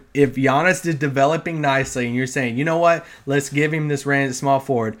forward. If Giannis is developing nicely and you're saying, you know what, let's give him this reign at small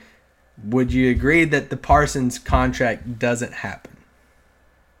forward, would you agree that the Parsons contract doesn't happen?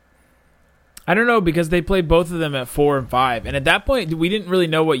 I don't know, because they played both of them at 4 and 5. And at that point, we didn't really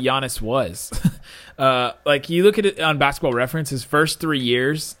know what Giannis was. You look at it on Basketball Reference, his first 3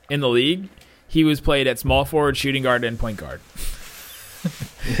 years in the league, he was played at small forward, shooting guard, and point guard.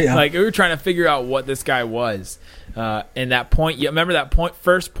 Yeah. We were trying to figure out what this guy was. And that point, you remember that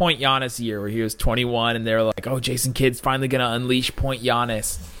first point Giannis year where he was 21, and they were like, "Oh, Jason Kidd's finally gonna unleash point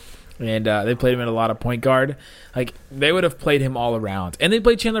Giannis," and they played him at a lot of point guard. They would have played him all around, and they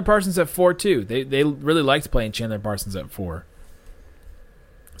played Chandler Parsons at 4 too. They really liked playing Chandler Parsons at 4.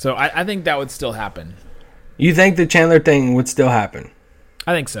 So I think that would still happen. You think the Chandler thing would still happen?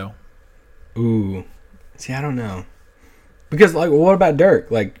 I think so. Ooh, see, I don't know, because what about Dirk?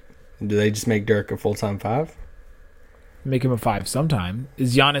 Do they just make Dirk a full-time 5? Make him a 5 sometime.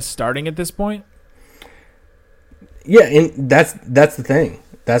 Is Giannis starting at this point? Yeah, and that's the thing.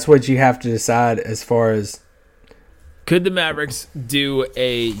 That's what you have to decide as far as. Could the Mavericks do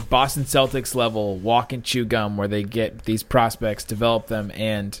a Boston Celtics level walk and chew gum where they get these prospects, develop them,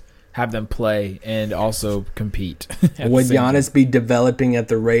 and have them play and also compete? Would Giannis be developing at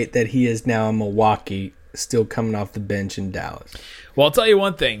the rate that he is now in Milwaukee, still coming off the bench in Dallas? Well, I'll tell you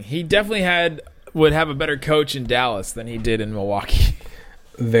one thing. He definitely would have a better coach in Dallas than he did in Milwaukee.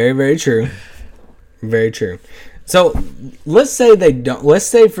 Very, very true. Very true. So let's say they don't. Let's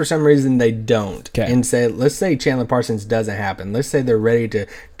say for some reason they don't. Okay. And let's say Chandler Parsons doesn't happen. Let's say they're ready to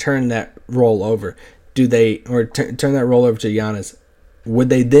turn that role over. Turn that role over to Giannis? Would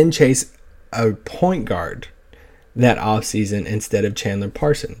they then chase a point guard that offseason instead of Chandler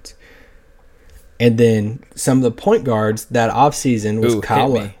Parsons? And then some of the point guards that offseason was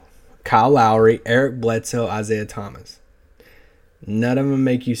Kyle Lowry, Eric Bledsoe, Isaiah Thomas. None of them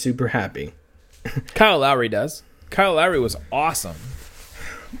make you super happy. Kyle Lowry does. Kyle Lowry was awesome.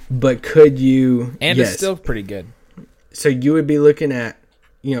 But could you... And yes. It's still pretty good. So you would be looking at,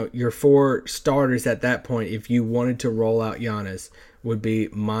 your 4 starters at that point if you wanted to roll out Giannis would be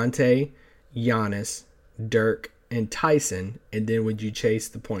Monte, Giannis, Dirk, and Tyson. And then would you chase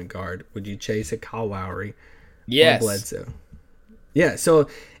the point guard? Would you chase a Kyle Lowry? Yes. Or Bledsoe? Yeah. So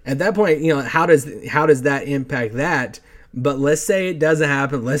at that point, how does that impact that? But let's say it doesn't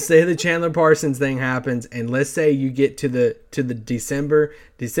happen. Let's say the Chandler Parsons thing happens, and let's say you get to the December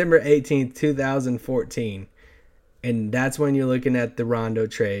 18th, 2014. And that's when you're looking at the Rondo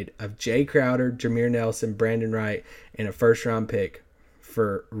trade of Jay Crowder, Jameer Nelson, Brandon Wright, and a first-round pick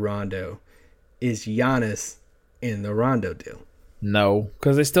for Rondo. Is Giannis in the Rondo deal? No,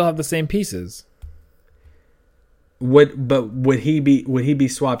 because they still have the same pieces. Would he be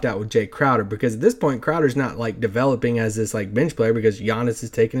swapped out with Jay Crowder? Because at this point, Crowder's not like developing as this like bench player because Giannis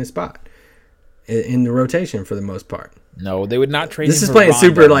is taking his spot in the rotation for the most part. No, they would not trade him for Rondo. This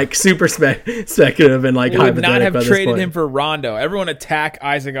is playing super speculative and like hypothetical. They would not have traded him for Rondo. Everyone attack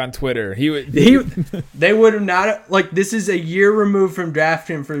Isaac on Twitter. They would have not, like, this is a year removed from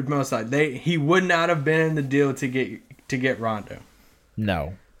drafting him for the most part. He would not have been in the deal to get Rondo.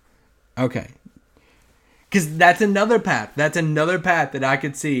 No. Okay. Because that's another path. That's another path that I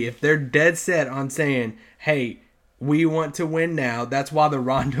could see. If they're dead set on saying, hey, we want to win now. That's why the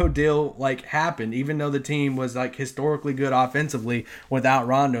Rondo deal happened. Even though the team was historically good offensively without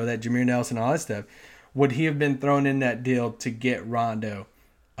Rondo, that Jameer Nelson, all that stuff. Would he have been thrown in that deal to get Rondo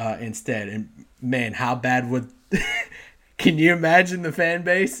instead? And man, how bad would... Can you imagine the fan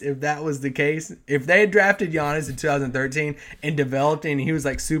base if that was the case? If they had drafted Giannis in 2013 and developed him and he was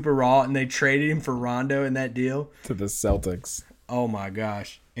super raw and they traded him for Rondo in that deal. To the Celtics. Oh my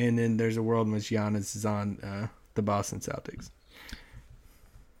gosh. And then there's a world in which Giannis is on the Boston Celtics.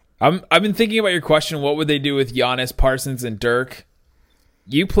 I've been thinking about your question. What would they do with Giannis, Parsons, and Dirk?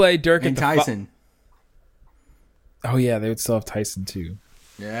 You play Dirk and Tyson. Oh yeah, they would still have Tyson too.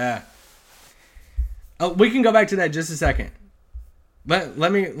 Yeah. Oh, we can go back to that just a second. Let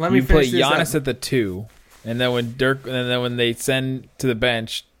me you finish play this Giannis up. at the 2, and then when they send to the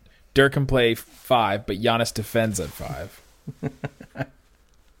bench, Dirk can play 5, but Giannis defends at 5.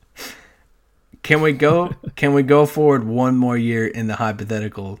 Can we go forward one more year in the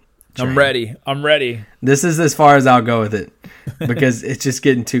hypothetical train? I'm ready. This is as far as I'll go with it because it's just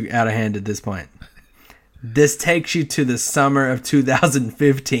getting too out of hand at this point. This takes you to the summer of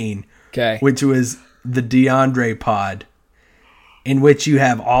 2015, okay, which was the DeAndre pod, in which you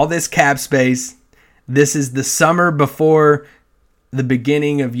have all this cap space. This is the summer before the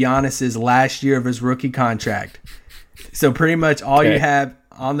beginning of Giannis's last year of his rookie contract. So pretty much all you have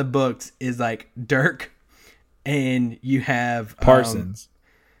on the books is Dirk, and you have Parsons,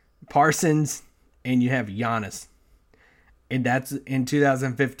 and you have Giannis. And that's in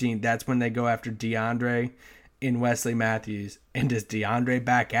 2015. That's when they go after DeAndre and Wesley Matthews. And does DeAndre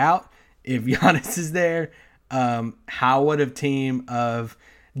back out if Giannis is there? How would a team of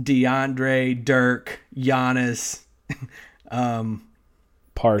DeAndre, Dirk, Giannis,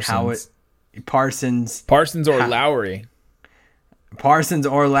 Parsons or Lowry? Parsons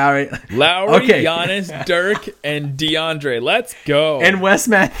or Lowry. Okay. Giannis, Dirk, and DeAndre. Let's go. And Wes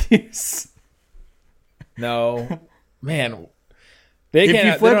Matthews. No. Man. They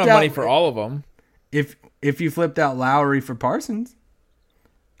don't have money for all of them. If you flipped out Lowry for Parsons.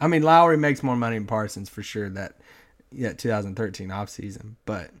 I mean, Lowry makes more money than Parsons for sure that 2013 offseason.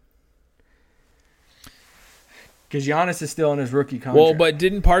 But because Giannis is still on his rookie contract. Well, but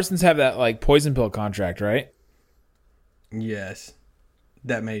didn't Parsons have that poison pill contract, right? Yes.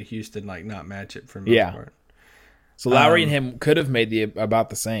 That made Houston not match it for the most part. So Lowry and him could have made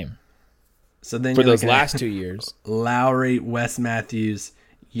about the same. So then for those last 2 years. Lowry, Wes Matthews,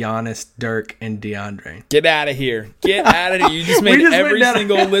 Giannis, Dirk, and DeAndre. Get out of here. Get out of here. You just made every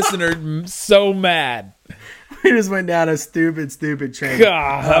single listener so mad. We just went down a stupid train.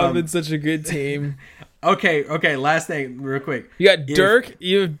 God, that would have been such a good team. Okay, last thing, real quick. You got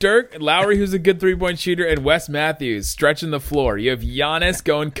Dirk, Lowry, who's a good three-point shooter, and Wes Matthews stretching the floor. You have Giannis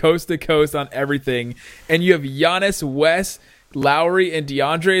going coast to coast on everything, and you have Giannis, Wes, Lowry, and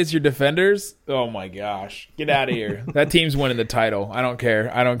DeAndre as your defenders. Oh my gosh, get out of here! That team's winning the title. I don't care.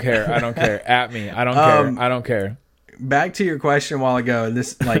 At me. I don't care. Back to your question a while ago, and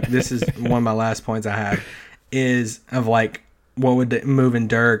this is one of my last points I have is of what would the moving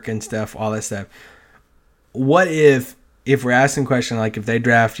Dirk and stuff, all that stuff. What if we're asking a question if they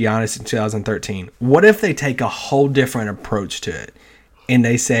draft Giannis in 2013, what if they take a whole different approach to it and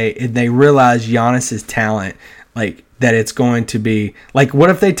they realize Giannis's talent, that it's going to be what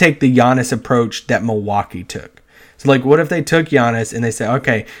if they take the Giannis approach that Milwaukee took? So, like, what if they took Giannis and they say,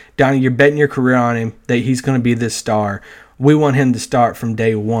 okay, Donnie, you're betting your career on him that he's going to be this star. We want him to start from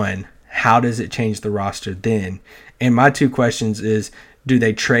day one. How does it change the roster then? And my two questions is, do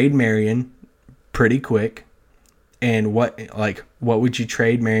they trade Marion pretty quick? And what would you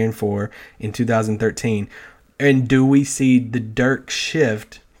trade Marion for in 2013? And do we see the Dirk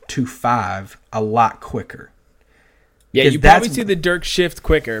shift to 5 a lot quicker? Yeah, you probably see the Dirk shift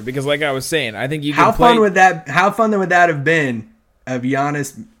quicker because, like I was saying, I think you can How fun would that have been of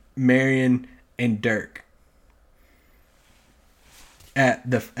Giannis, Marion, and Dirk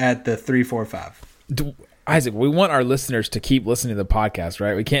at the 3-4-5? Isaac, we want our listeners to keep listening to the podcast,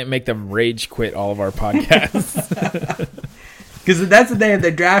 right? We can't make them rage quit all of our podcasts. Because that's the thing. If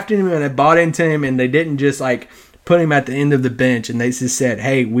they drafted him and they bought into him and they didn't just like put him at the end of the bench and they just said,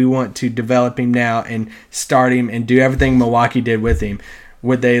 hey, we want to develop him now and start him and do everything Milwaukee did with him,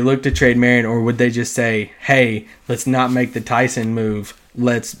 would they look to trade Marion, or would they just say, hey, let's not make the Tyson move.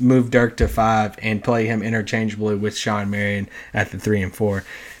 Let's move Dirk to 5 and play him interchangeably with Sean Marion at the 3 and 4.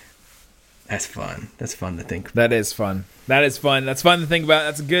 That's fun. That's fun to think about. That is fun. That's fun to think about.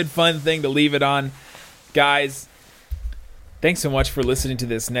 That's a good, fun thing to leave it on. Guys, thanks so much for listening to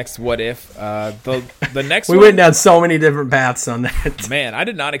this next What If. The next we went down so many different paths on that. Man, I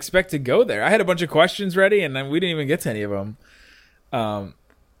did not expect to go there. I had a bunch of questions ready, and then we didn't even get to any of them.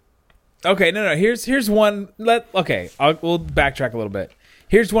 Okay, no. Here's one. We'll backtrack a little bit.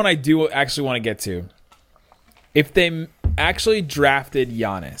 Here's one I do actually want to get to. If they actually drafted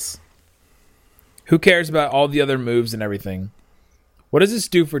Giannis, who cares about all the other moves and everything? What does this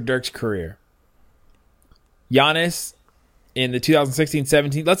do for Dirk's career? Giannis in the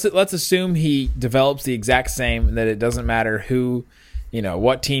 2016-17, let's assume he develops the exact same and that it doesn't matter who,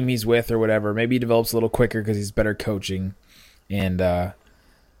 what team he's with or whatever. Maybe he develops a little quicker because he's better coaching and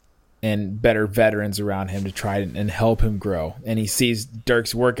better veterans around him to try and help him grow. And he sees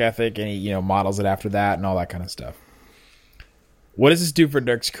Dirk's work ethic and he models it after that and all that kind of stuff. What does this do for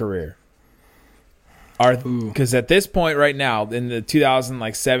Dirk's career? Because at this point right now, in the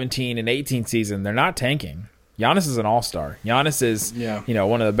 2017 and 18 season, they're not tanking. Giannis is an all-star. Giannis is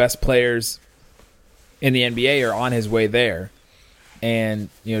one of the best players in the NBA or on his way there. And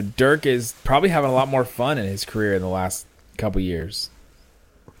Dirk is probably having a lot more fun in his career in the last couple years.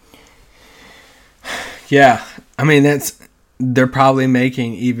 Yeah. I mean, they're probably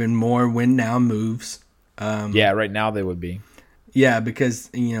making even more win now moves. Right now they would be. Yeah,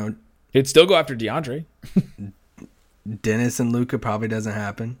 because, he'd still go after DeAndre. Dennis and Luka probably doesn't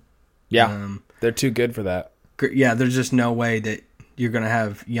happen. Yeah, they're too good for that. Yeah, there's just no way that you're going to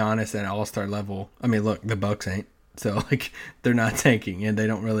have Giannis at all-star level. I mean, look, the Bucks ain't. So, they're not tanking, and they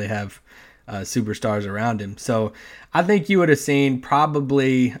don't really have superstars around him. So, I think you would have seen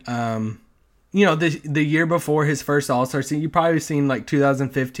probably, the year before his first all-star season, you probably seen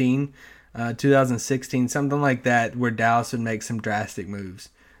 2015, 2016, something like that, where Dallas would make some drastic moves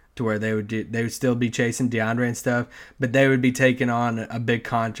to where they would still be chasing DeAndre and stuff, but they would be taking on a big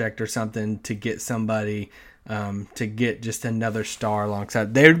contract or something to get somebody, to get just another star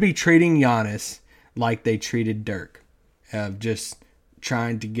alongside. They would be treating Giannis like they treated Dirk, of just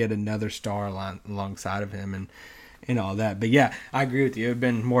trying to get another star alongside of him and all that. But yeah, I agree with you. It would have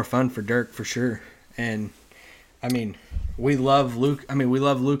been more fun for Dirk for sure. And I mean, we love Luke. I mean, we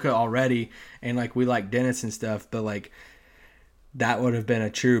love Luka already, and we like Dennis and stuff. But that would have been a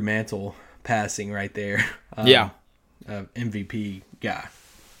true mantle passing right there. MVP guy.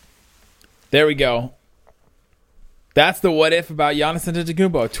 There we go. That's the What If about Giannis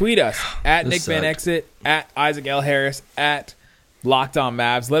Antetokounmpo. Tweet us at Nick Van Exit, at Isaac L. Harris, at Locked On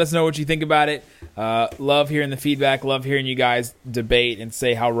Mavs. Let us know what you think about it. Love hearing the feedback. Love hearing you guys debate and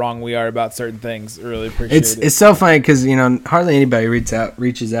say how wrong we are about certain things. Really appreciate it. It's so funny because hardly anybody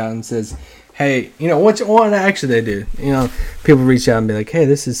reaches out and says, "Hey, what actually they do?" People reach out and be like, "Hey,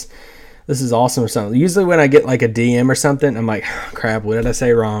 this is awesome" or something. Usually when I get a DM or something, I'm like, "Crap, what did I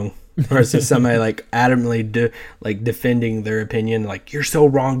say wrong?" Or it's just somebody adamantly defending their opinion, "You're so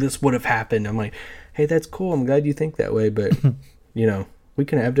wrong. This would have happened." I'm like, "Hey, that's cool. I'm glad you think that way, but we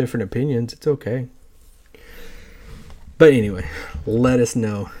can have different opinions. It's okay." But anyway, let us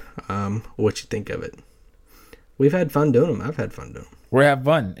know what you think of it. We've had fun doing them. I've had fun doing them. We're having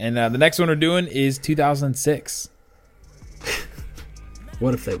fun. And the next one we're doing is 2006.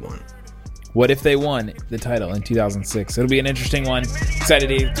 What if they won? What if they won the title in 2006? It'll be an interesting one. Excited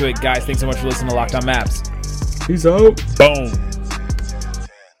to get to it, guys. Thanks so much for listening to Locked On Mavs. Peace out. Boom.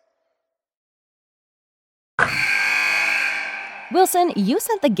 Wilson, you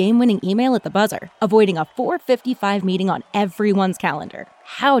sent the game-winning email at the buzzer, avoiding a 4:55 meeting on everyone's calendar.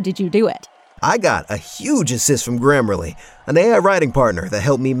 How did you do it? I got a huge assist from Grammarly, an AI writing partner that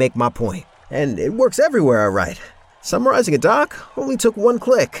helped me make my point. And it works everywhere I write. Summarizing a doc only took one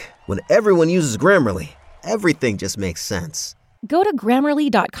click. When everyone uses Grammarly, everything just makes sense. Go to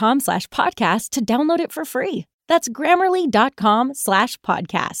Grammarly.com/podcast to download it for free. That's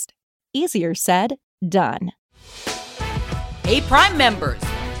Grammarly.com/podcast. Easier said, done. Hey, Prime members,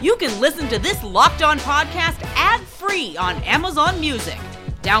 you can listen to this Locked On podcast ad-free on Amazon Music.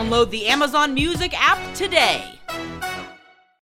 Download the Amazon Music app today.